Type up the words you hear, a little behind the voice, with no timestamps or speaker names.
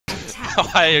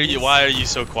Why are you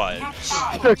so quiet?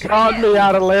 You caught me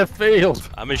out of left field.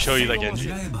 I'm gonna show you that Genji.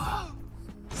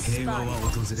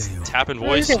 Tap and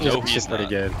voice. No, he's pretty not.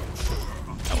 good.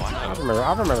 Oh, I know.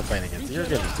 I remember playing against you. You're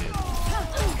good, dude.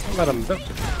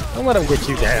 Don't let them get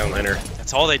you down, Leonard.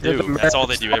 That's all they do. That's all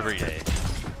they do every day.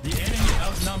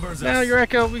 Now your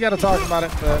Echo, we gotta talk about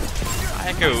it. But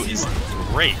Echo is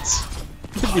great.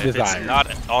 could be If it's desired.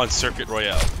 not on Circuit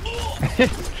Royale.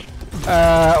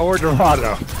 Or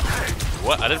Dorado.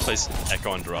 What? I didn't play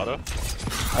Echo on Dorado.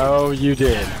 Oh, you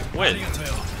did. When?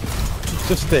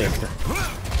 Just think.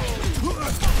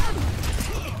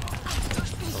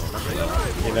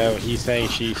 You know, he's saying,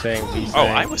 she's saying, he's saying.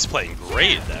 Oh, I was playing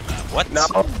great at that map. What? No.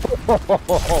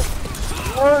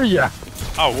 Were ya?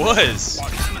 I was.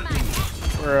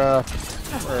 We're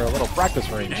a little practice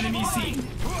range. Enemy seen.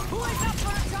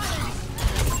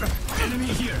 Enemy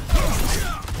here.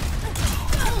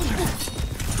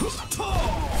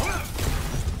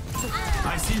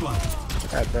 I see one.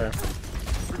 Right there.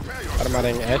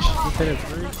 Automating edge. You hit it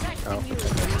through? Oh.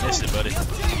 Missed it, buddy.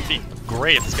 It'd be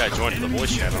great if this guy joined the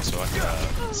voice channel so I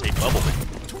could say bubble.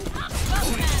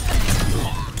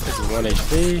 This is 1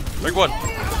 HP. Break one.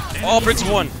 Oh, breaks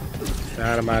one.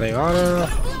 Automating auto.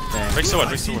 Damn. Breaks the one.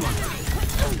 Breaks the one.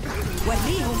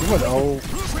 You went, oh,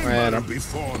 man. I'm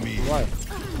Before me. what?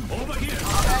 Over here.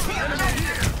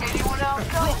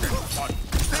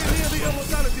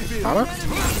 Auto?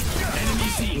 Enemy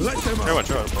seen. Try one.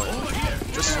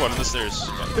 Just one on the stairs.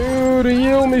 Dude,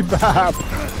 heal me, Bob.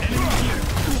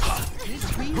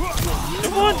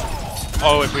 Come on.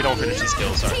 Oh, if we don't finish these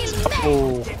kills, sorry.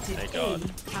 Oh. Thank God.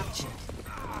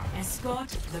 Escort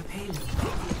the payload.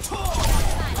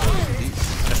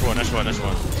 Next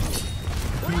one.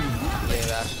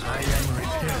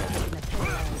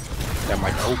 I'm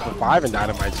like 0 for 5 in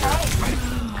Dynamite here.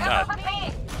 God.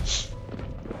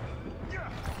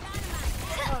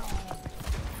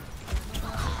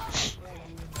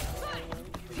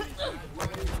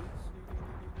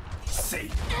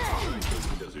 Safe.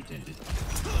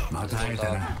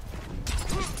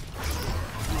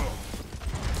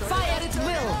 Fire at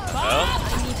will. Well,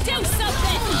 Do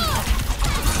something.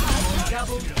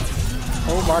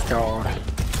 Oh my God.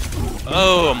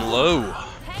 oh, I'm low.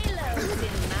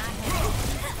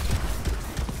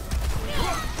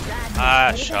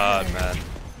 Ah, shot, man.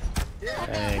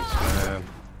 Thanks, man.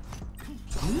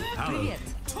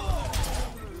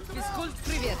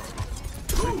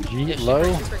 G low.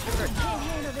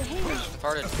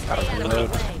 Gotta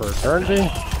reload for eternity.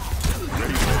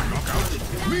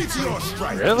 This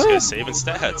Really? guy's saving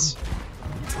stats.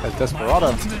 Like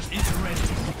Desperado.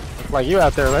 Like you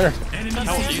out there, Leonard. I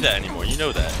don't do that anymore. You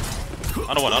know that.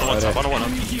 On a one top.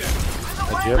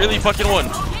 Legit. Really fucking one.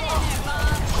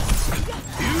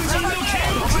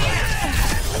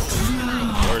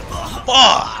 Lord.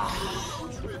 Fuck.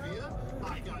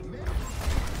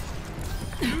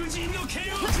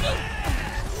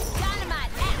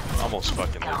 Almost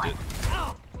fucking lived it.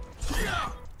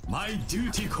 My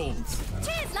duty calls.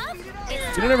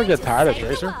 You don't ever get tired of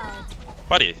Tracer?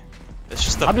 Buddy, it's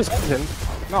just the. I'm just kidding.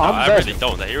 No, No, I'm I just really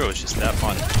don't. The hero is just that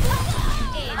fun.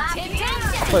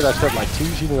 I played that shit like 2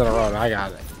 seasons in a row and I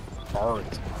got it.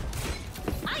 Burned.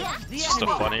 It's just a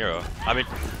fun hero. I mean,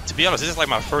 to be honest, this is like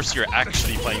my first year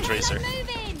actually playing Tracer.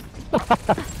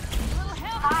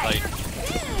 Like,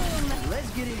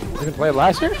 You didn't play it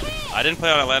last year? I didn't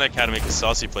play on Atlanta Academy because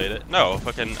Saucy played it. No,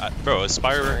 fucking, bro,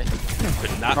 Aspire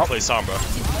could not play Sombra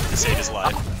to save his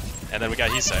life. And then we got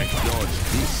Hisek.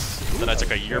 Then I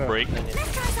took a year break.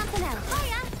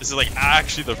 This is like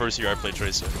actually the first year I played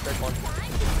Tracer.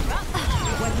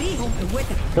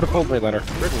 Could have pulled me, Leonard.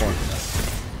 Good one.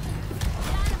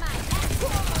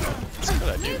 That's good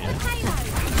idea,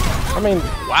 yeah. I mean,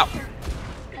 Wow.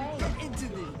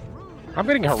 I'm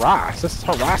getting harassed. This is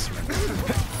harassment.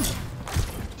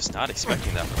 Just not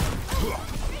expecting that.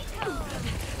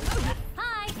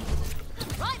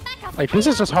 Like, this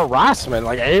is just harassment.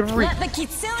 Like, every. Let the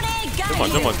kitsune guide Come on.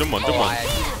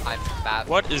 I'm bad.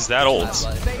 What is that old?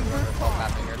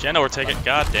 Bad Jenna, we're taking.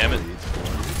 God damn it.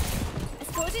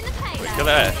 Escorting the payload. Look at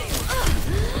that.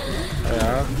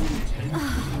 Yeah.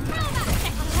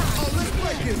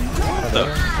 The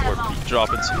or beat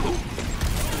dropping too.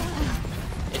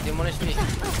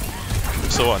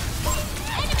 So on.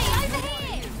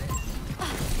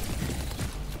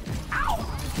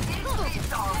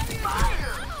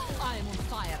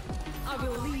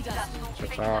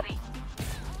 Check out.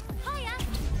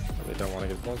 They don't want to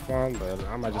get both on, but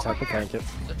I might just have to tank it.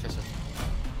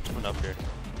 Coming up here.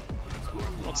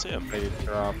 I don't see him. Maybe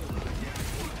drop.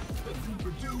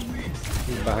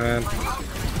 He's behind.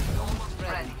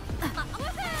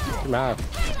 Come out.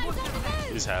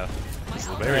 He's half. He's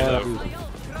very low.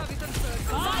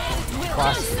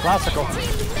 Classical.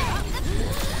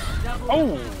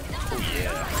 Oh!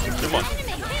 Come on.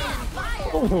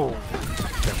 Oh!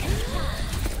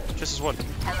 Just as one.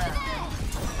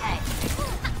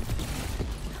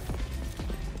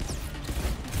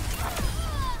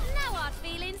 No hard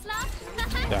feelings, love.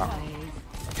 Yeah.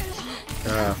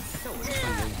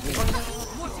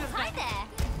 Hi there.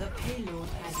 The payload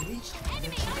has reached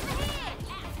Enemy over here.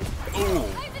 Ooh.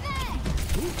 Over there.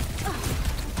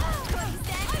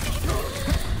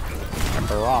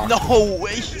 Ember Rock. No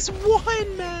way, he's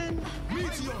one, man.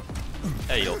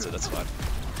 Hey, he ulted, that's fine.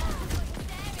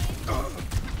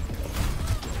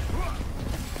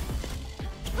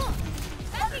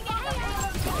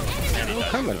 And he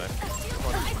died Coming. anyway.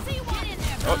 I see one in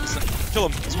there. Oh, kill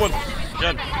him. He's one.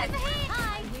 Again. Over here.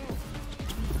 Hi.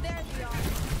 There we are.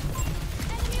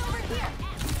 Enemy over here.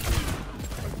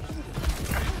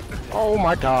 Oh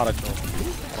my god, I killed him.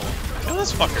 Kill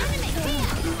this fucker.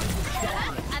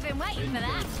 I've been waiting for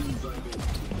that.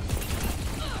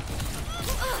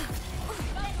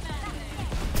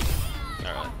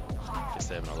 Alright. Guess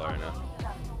they have no Lara now.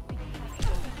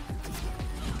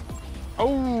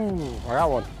 Oh! I got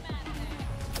one.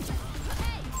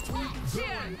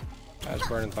 That's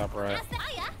burning top right.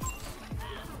 Hiya.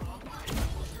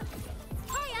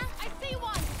 Hiya, I see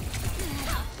one.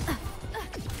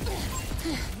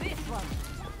 This one.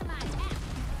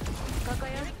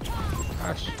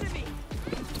 Gosh.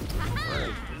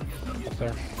 Up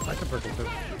there. I can break him too.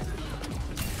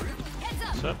 Heads up.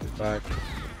 What's up? Back.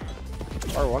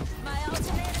 R1. My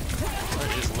ultimate.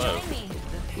 He's low.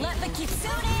 Let the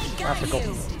kitsune Classical. guide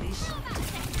you.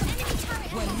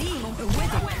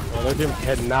 Well, their team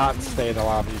cannot stay in the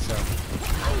lobby, so.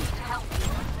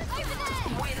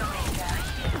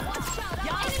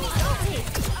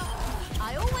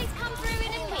 I always come through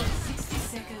in a piece. 60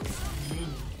 seconds.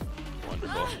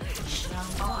 Wonderful.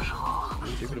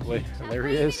 Indubitably. And there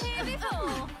he is. Here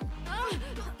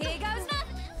goes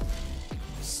nothing.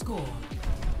 Score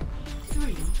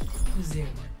 3-0.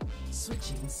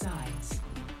 Switching sides.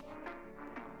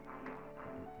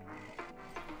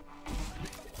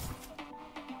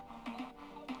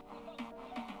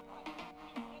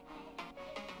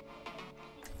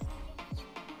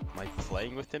 Am I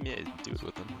playing with him? Yeah, do it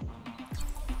with him.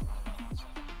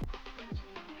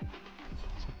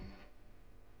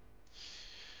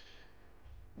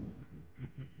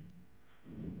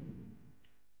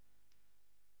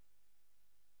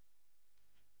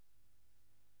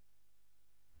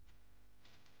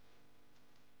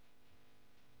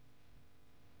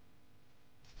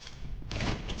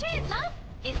 Cheers, love.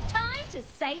 It's time to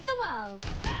save the world.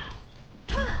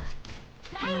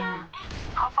 Hiya.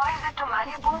 How far is it to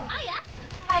Malibu? Hiya.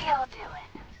 How y'all doing?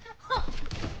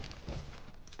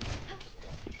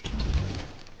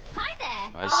 Hi there.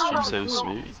 Why is the stream so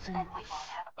smooth?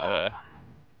 I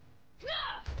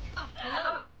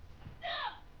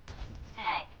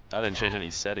didn't change any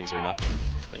settings or nothing.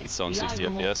 I think it's on 60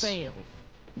 FPS. Fail.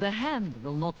 The hand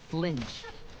will not flinch.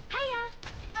 Hiya.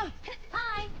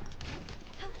 Hi.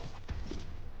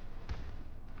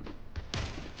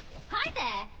 Hi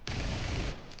there.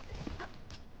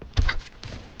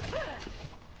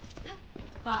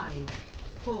 5,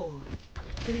 4,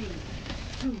 3,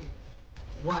 2,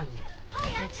 1.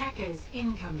 Attackers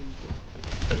incoming.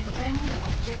 Defend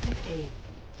objective A.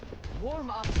 Warm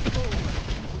up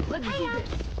forward. Let's do this.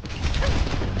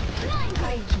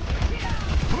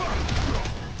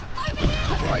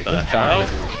 Like, The this hell?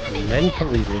 guy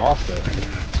mentally lost it.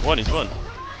 He's one.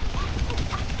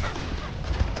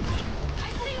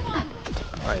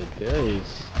 My days.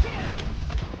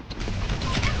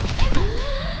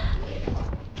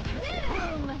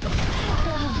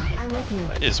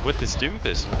 What is with this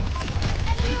Doomfist?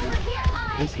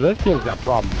 This team's got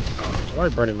problems. Why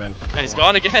Burning Man? And he's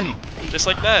gone again! Just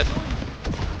like that!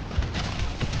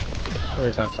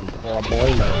 Always have some poor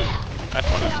boy now. Have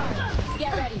fun.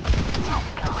 Get ready.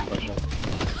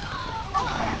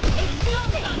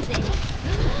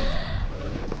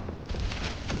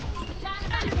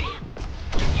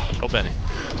 Oh, Benny.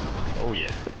 Oh,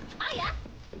 yeah. Hiya.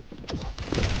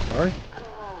 Sorry?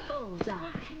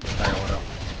 Bullseye. Hang on,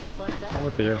 I'm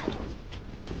with you.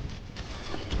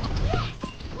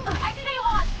 I see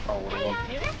one. Oh, what do you want?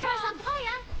 Let's try some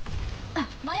fire.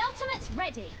 My ultimate's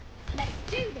ready. Let's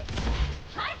do this.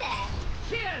 Hi there.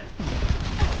 Cheers.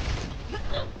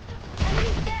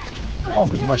 Oh,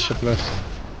 my shit missed.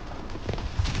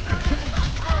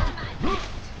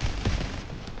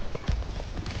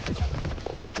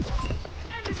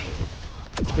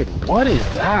 Dude, what is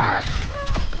that?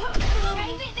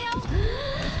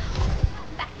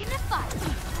 Back in the fight.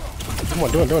 Come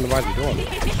on, do it, mind you, do it.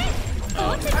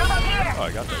 Oh,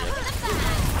 I got that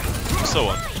yet. Still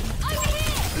one.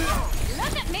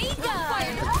 Look at me go!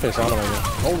 Okay, so I don't know.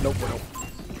 Oh, nope.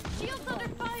 Shields under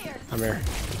fire! I'm here.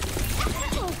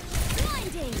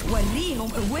 Blinding! وليهم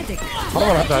قوتك. Hold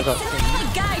on, I have to.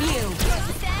 Guide you.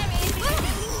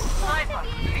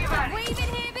 We've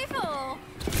been here before!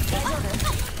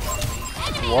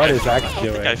 What is that I don't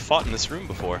think I doing? fought in this room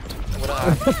before.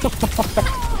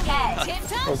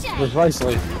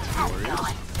 Precisely.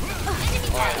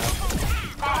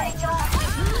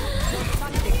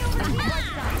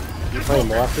 You playing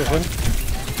more after this one?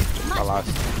 My last.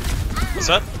 What's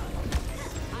up?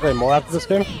 You playing more after this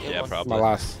game? Yeah, My probably.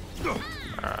 last.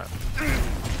 Alright.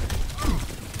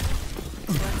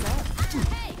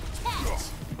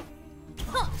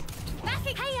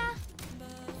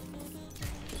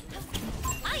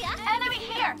 Enemy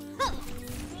here!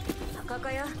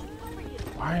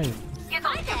 Why? Get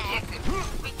on the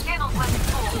objective. We cannot let it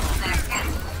fall into their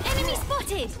hands. Enemy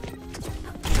spotted!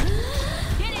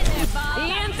 Get in there, Bob!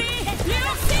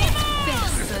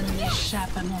 Personne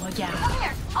n'échappe à mon regard.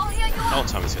 Here, I'll heal you Oh, up.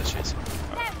 Tommy's gonna chase.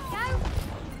 There we go!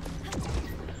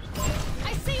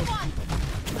 I see one!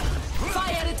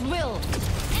 Fire at will.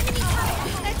 Enemy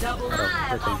turret! Double.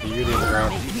 Freaking beauty in the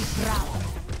ground.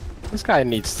 This guy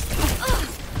needs.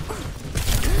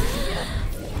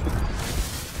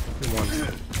 Come on.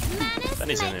 Manners Then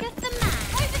he's in here. maketh the man.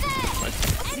 Over there!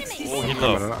 Enemy! Oh, he I'm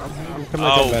low. coming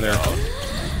Oh, get better.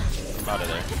 I'm out of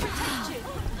there.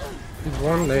 He's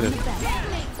one native.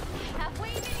 Have we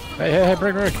been here? Hey,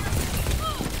 break.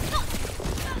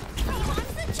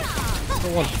 One's a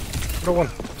charm! Put a one.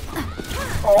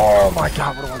 Oh my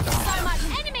god, what a one down. So much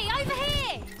enemy over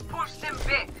here! Push them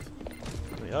back.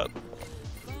 Hurry up.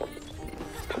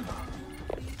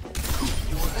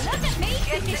 Look at me!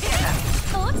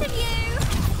 Thought of you!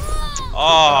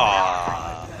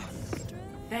 Ah.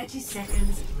 30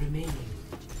 seconds remaining.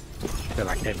 Feel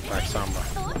like came back Samba.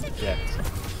 Thought of you! Yeah.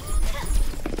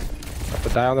 Have to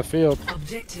die on the field.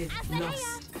 Objective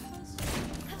lost.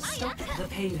 Stop the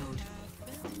payload.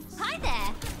 Hi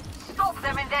there! Stop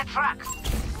them in their tracks.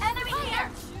 Enemy here!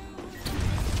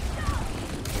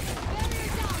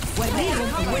 وليهم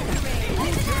قوتك.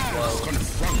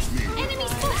 Enemy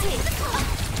spotted!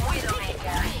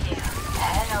 Widowmaker here.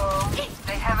 Hello.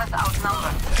 They have us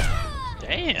outnumbered.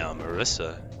 Damn, Marissa.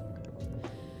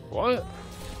 What?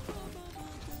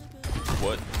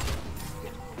 What?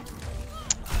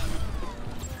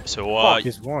 So, Fuck,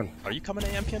 he's one. are you coming to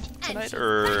AMP tonight, And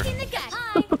or back in the game.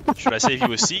 Hi! should I save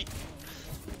you a seat?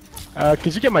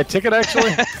 Could you get my ticket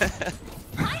actually?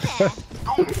 Hi there!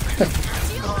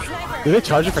 Did they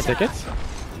charge you for tickets?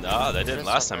 No, they didn't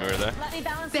last time we were there. Let me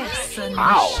balance Personne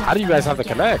How? n'échappe How do you guys have to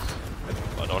connect?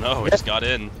 I don't know, we just got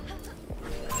in.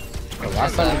 The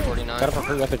last time we 49. got it for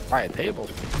free, we had to buy a table,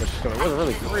 which wasn't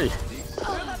really free. Move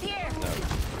up here!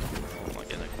 I'm like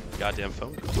getting a goddamn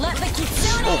phone. Let the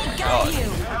kitsune guide God. you.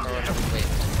 Wait.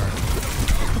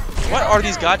 What are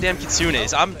these goddamn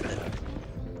kitsunes? I'm.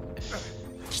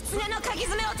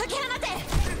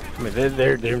 I mean,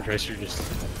 their tracer just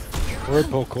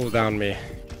triple cooldown me.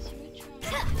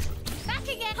 Back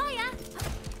again! Hiya!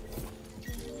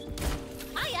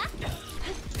 Hiya!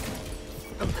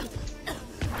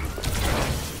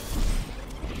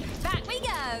 Back we go!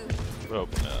 Oh,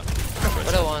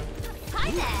 What a one.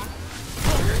 Hi there!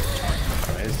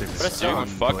 I mean, this dude's What a so dude,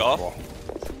 fuck off.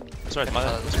 unbelievable. sorry, my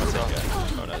this take one's guy.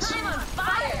 Oh, nice. I'm on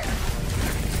fire!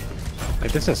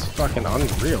 Like, this is fucking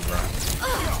unreal, bro.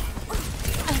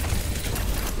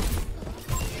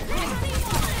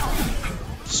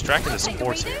 Distracting the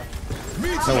supports here.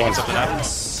 No one. Something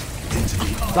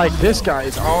happens. Like, this guy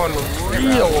is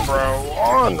unreal,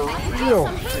 bro. Unreal.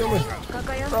 Heal me.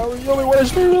 Bro, heal me. What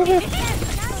is me?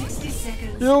 60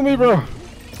 seconds. Heal me, bro.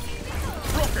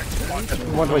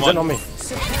 One way in on me.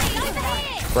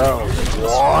 Bro,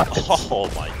 what? Oh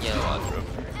my Yeah. god, bro.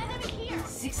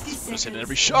 60 I'm just hitting seconds.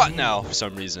 every shot now for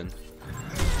some reason.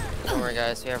 Don't worry,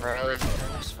 guys. We have our early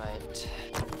next fight.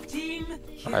 Team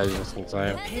I just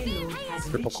insane. payload has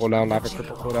Triple reached cooldown, not a objective.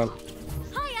 triple cooldown.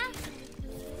 Hiya!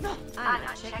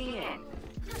 Anna, checking in.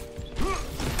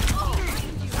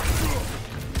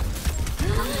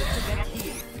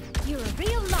 You're a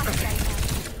real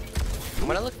lifesaver! I'm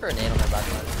gonna look for a nade on my back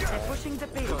line. Pushing the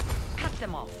payload. Cut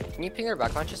them off. Can you ping her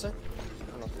back line, sir?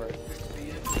 I'm look for it.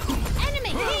 Enemy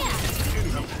here!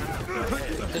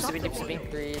 Just sipping.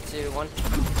 3, 2, 1.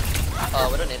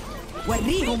 What a nade.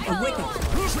 وريهم قوتك.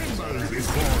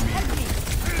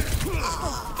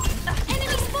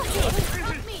 Enemy spotted!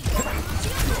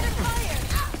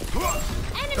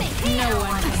 Enemy here! No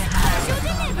one can Your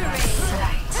delivery!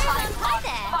 Hi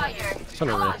there! Fire. on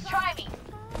the rear. Try me.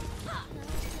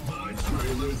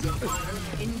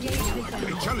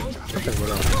 Something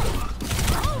went on.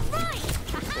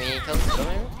 Can we kill the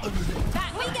maybe?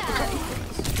 Back we go.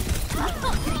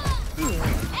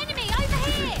 Enemy over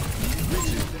here.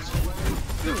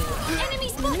 Enemy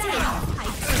spotted.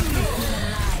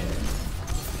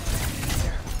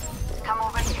 Come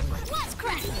over here. What's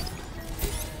cracking?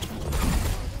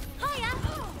 Hiya.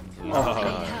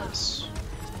 Nice.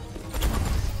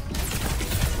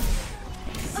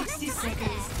 60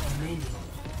 seconds remaining.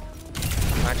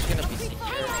 I'm actually gonna be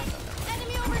secure.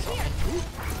 Enemy over here.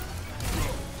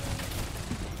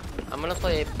 I'm gonna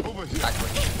play backwards. Back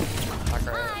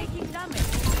right. Hi, you dummy.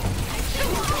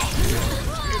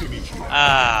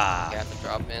 Ah. You have to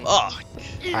drop in. Oh.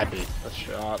 I beat a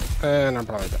shot. And I'm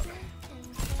probably done.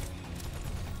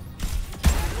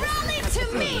 Rally to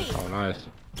me. Oh, nice.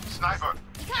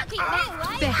 You can't keep that,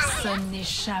 right? Personne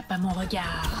n'échappe à mon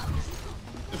regard.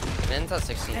 Min's at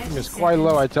 16. It's quite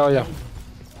low, I tell you.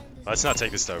 Let's not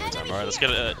take this to overtime. All right, let's get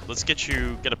a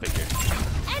get a pick here.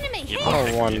 Enemy You here. want a Oh,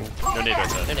 pick, one. you. No need right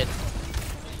No side. need.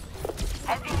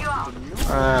 Helping you out.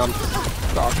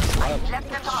 Stuck. Left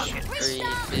the target. 3,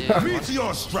 2,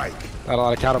 Meteor strike. Not a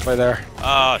lot of counterplay there.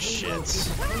 Oh shit.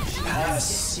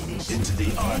 Pass into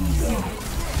the unknown.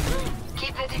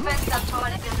 Keep the defense up for a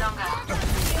little longer.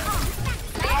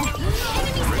 The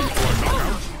enemy.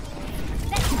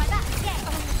 Let's try that again.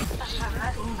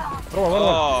 What do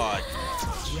I? Oh.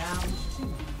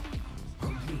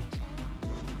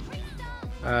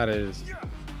 That is.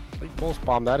 Big pulse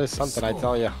bomb, that is something, I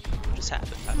tell you. What just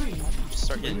happened? Just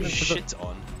start getting shit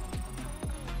on.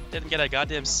 Didn't get a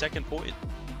goddamn second point.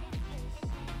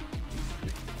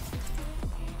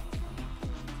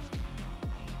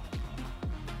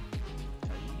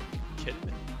 Are you kidding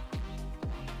me?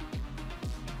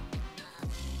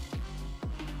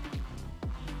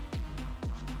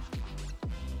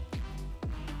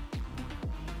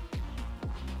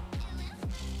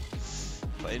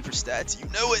 Playing for stats, you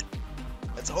know it.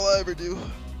 That's all I ever do.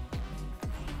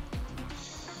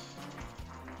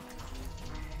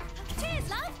 Cheers,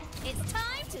 love. It's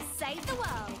time to save the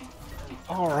world.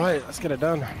 Alright, let's get it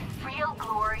done. Real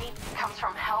glory comes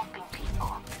from helping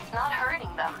people, not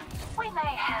hurting them. We may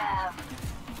have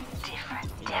different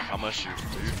You know how much your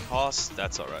food costs?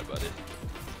 That's alright, buddy.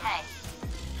 Hey,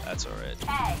 That's alright.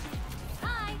 hey.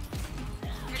 Hi.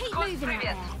 Keep moving out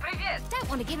there. Привет. Don't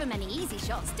want to give him any easy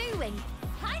shots, do we?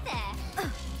 Hi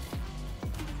there.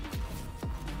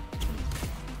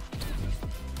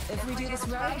 If we do this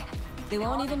right, they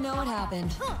won't even know what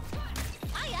happened.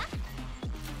 Hiya.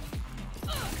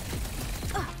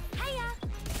 Hiya.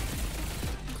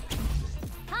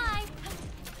 Hi.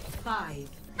 5,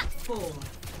 4,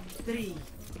 3,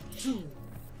 2,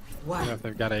 I 1. don't know if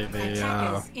they've got a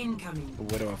Attackers incoming.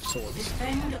 Widow of Swords.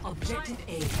 Defend objective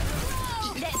A.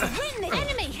 Let's win the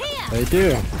enemy here. They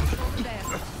do.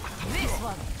 This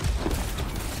one.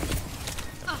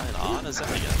 Right on, is that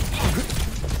again?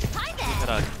 Hi there.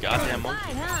 Got a goddamn monkey.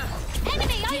 Fine, huh?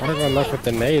 Enemy over What if I left with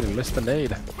the nade and missed the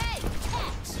nade? Hey.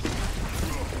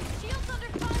 Shields under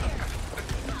fire.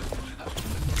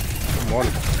 Come on.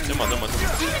 Come on.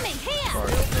 Enemy here.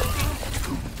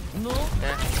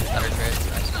 Yeah, better trade.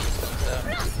 Nice. So,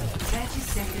 30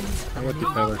 seconds. I'm with the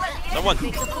feather. No one.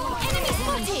 Enemy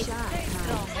spotted.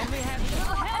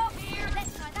 Help here.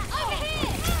 Let's try that over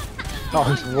here. Oh,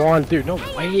 he's one, dude. No way.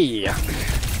 Over there.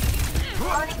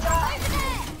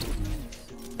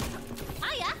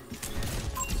 Hiya.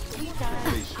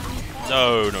 No.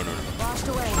 Washed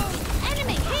away.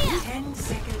 Enemy here. 10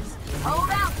 seconds. Hold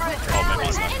out for a Oh, maybe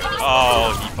he's not.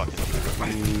 Oh, he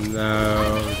fucking. No.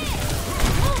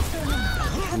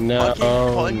 No.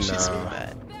 Punches me, No.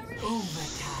 man.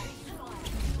 Overtime.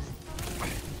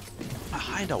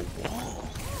 Behind a wall.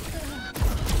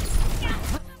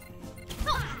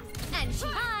 And she.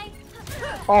 Hi.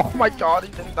 Oh my god, he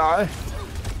didn't die.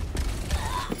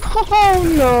 Oh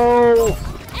no.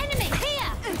 Enemy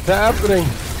here. What's happening?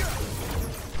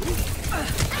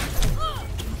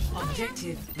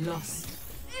 Objective lost.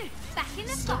 Back in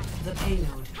the Stop fight. the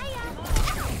payload.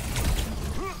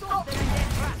 Group up with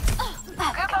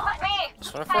me.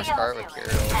 just wanna force guard with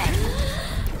Kiro.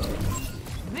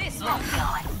 This one's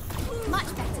going. Much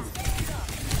better.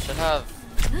 Should have.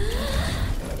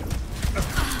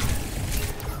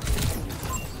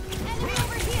 Enemy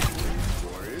over here.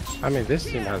 I mean, this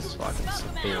team has fucking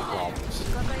severe problems.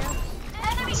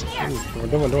 Enemy here.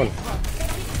 What we're doing.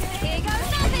 Here goes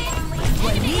nothing.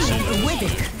 Enemy With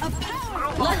it.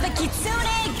 Let the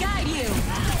Kitsune guide you.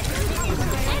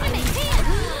 Enemy here.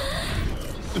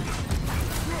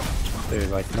 Dude,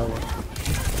 like, no one.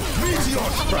 Meteor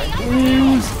strike.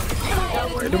 Please.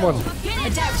 Wait a minute.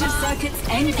 Adaptive circuits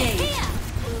engaged.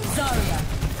 Zarya.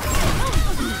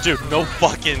 Dude, no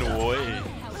fucking way.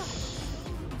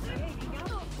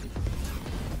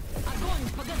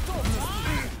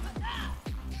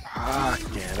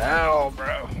 Fucking hell,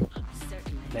 bro.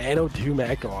 Nano 2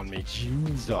 mech on me.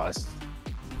 Jesus.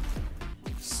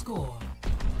 Score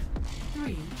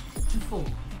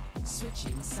 3-4.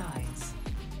 Switching sides.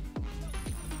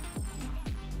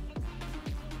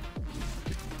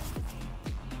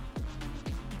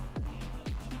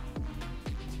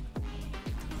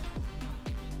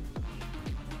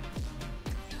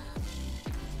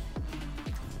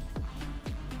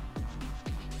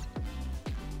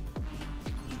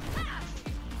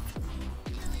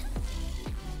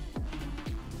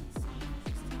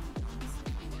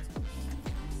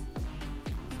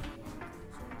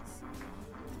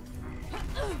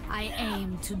 I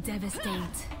aim to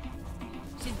devastate.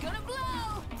 She's gonna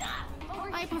blow!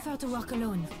 I prefer to work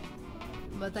alone,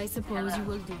 but I suppose you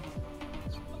will do.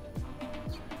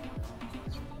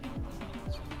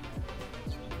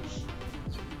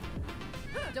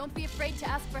 Don't be afraid to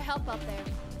ask for help out there.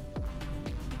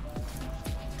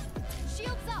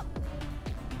 Shields up!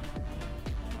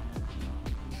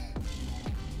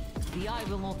 The eye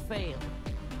will not fail.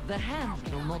 The hand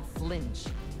will not flinch.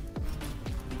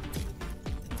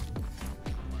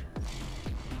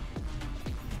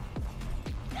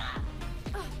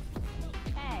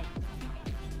 Hey.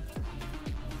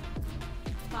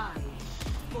 5,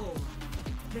 4,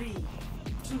 3,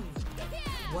 2,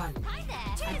 1. Hi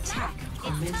there! Attack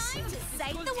commencing. Time to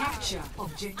save the world! Capture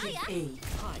objective A.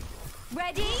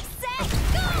 Ready, set,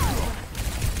 go!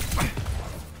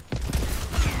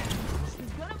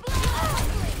 She's gonna blow!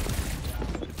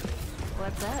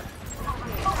 What's that?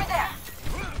 Over there.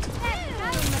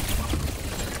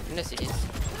 No cities.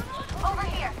 Over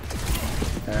here.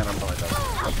 And I'm probably done.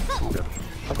 I'm good.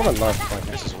 How come I lost my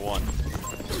This is one.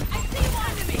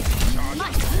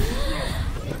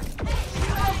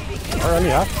 Alright,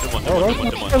 yeah. Good one, Oh, good one,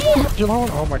 good one.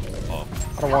 Oh my. Oh,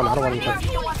 I don't want anything.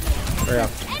 There you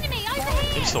go. Enemy over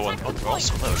here! he's still one. Oh, they're all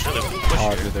so low. Surely we can Oh, push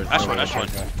dude, here. there's Ash no one, way Ash one.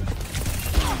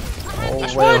 No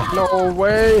Ash way. one. No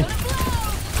way.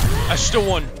 Ash still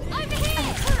one. Over here!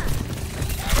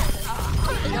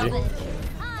 Easy.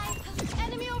 Hi!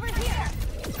 Enemy over here!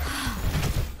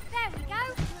 There we go!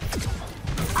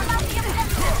 I'm about to get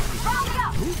this. Rally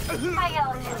up. My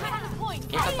Point!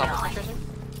 Can you put double pressure?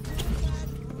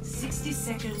 60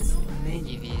 seconds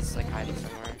remaining. EV's like hiding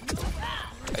somewhere. Oh,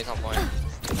 he's on point.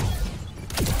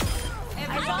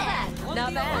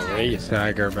 Not bad! Hey,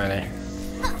 Tiger, Benny.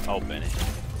 Oh, Benny.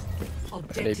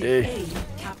 Objective D. A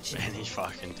captured. Benny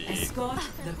fucking D. Escort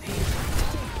the payload.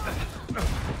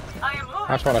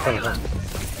 That's what I think.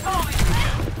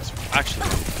 Actually,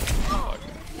 fuck.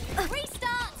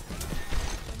 Restart!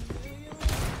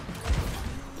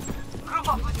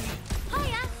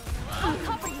 Hiya! I'll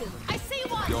cover you! I see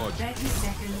one! 30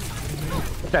 seconds.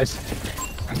 Guys,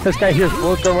 this guy here's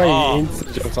both going Oh. in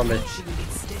jumps on me.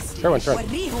 Sure one, sure.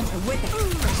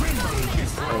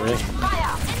 Oh, really?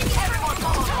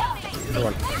 Good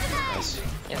one. Nice.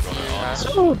 Yes, he,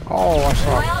 Oh, I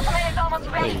saw. ultimate is almost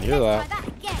I ready. didn't hear that.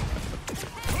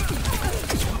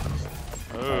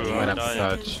 Oh, Might I'm have dying.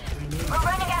 touch. We're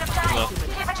running out of time.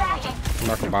 Keep attacking.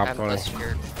 Mark and Bob I'm going. plus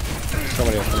secured.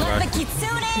 Somebody else coming The back.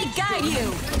 Kitsune guide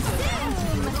you.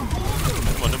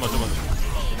 Come on.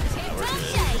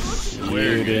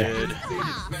 We're good.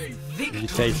 You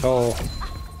take soul.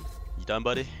 You done,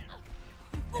 buddy?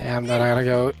 Yeah, I'm done. I gotta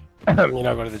go.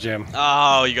 Go to the gym.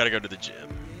 Oh, you gotta go to the gym.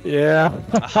 Yeah,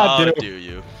 I How do. do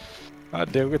you? I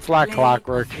do. It's like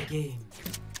clockwork. The game.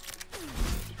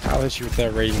 I'll issue with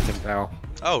that Raidington, pal.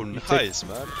 Oh, nice,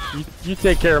 man. You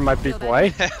take care of my people,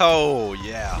 eh? Oh,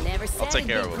 yeah. Never I'll take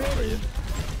care of it for you.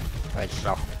 Thanks,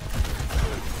 pal.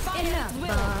 Enough,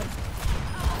 Bob.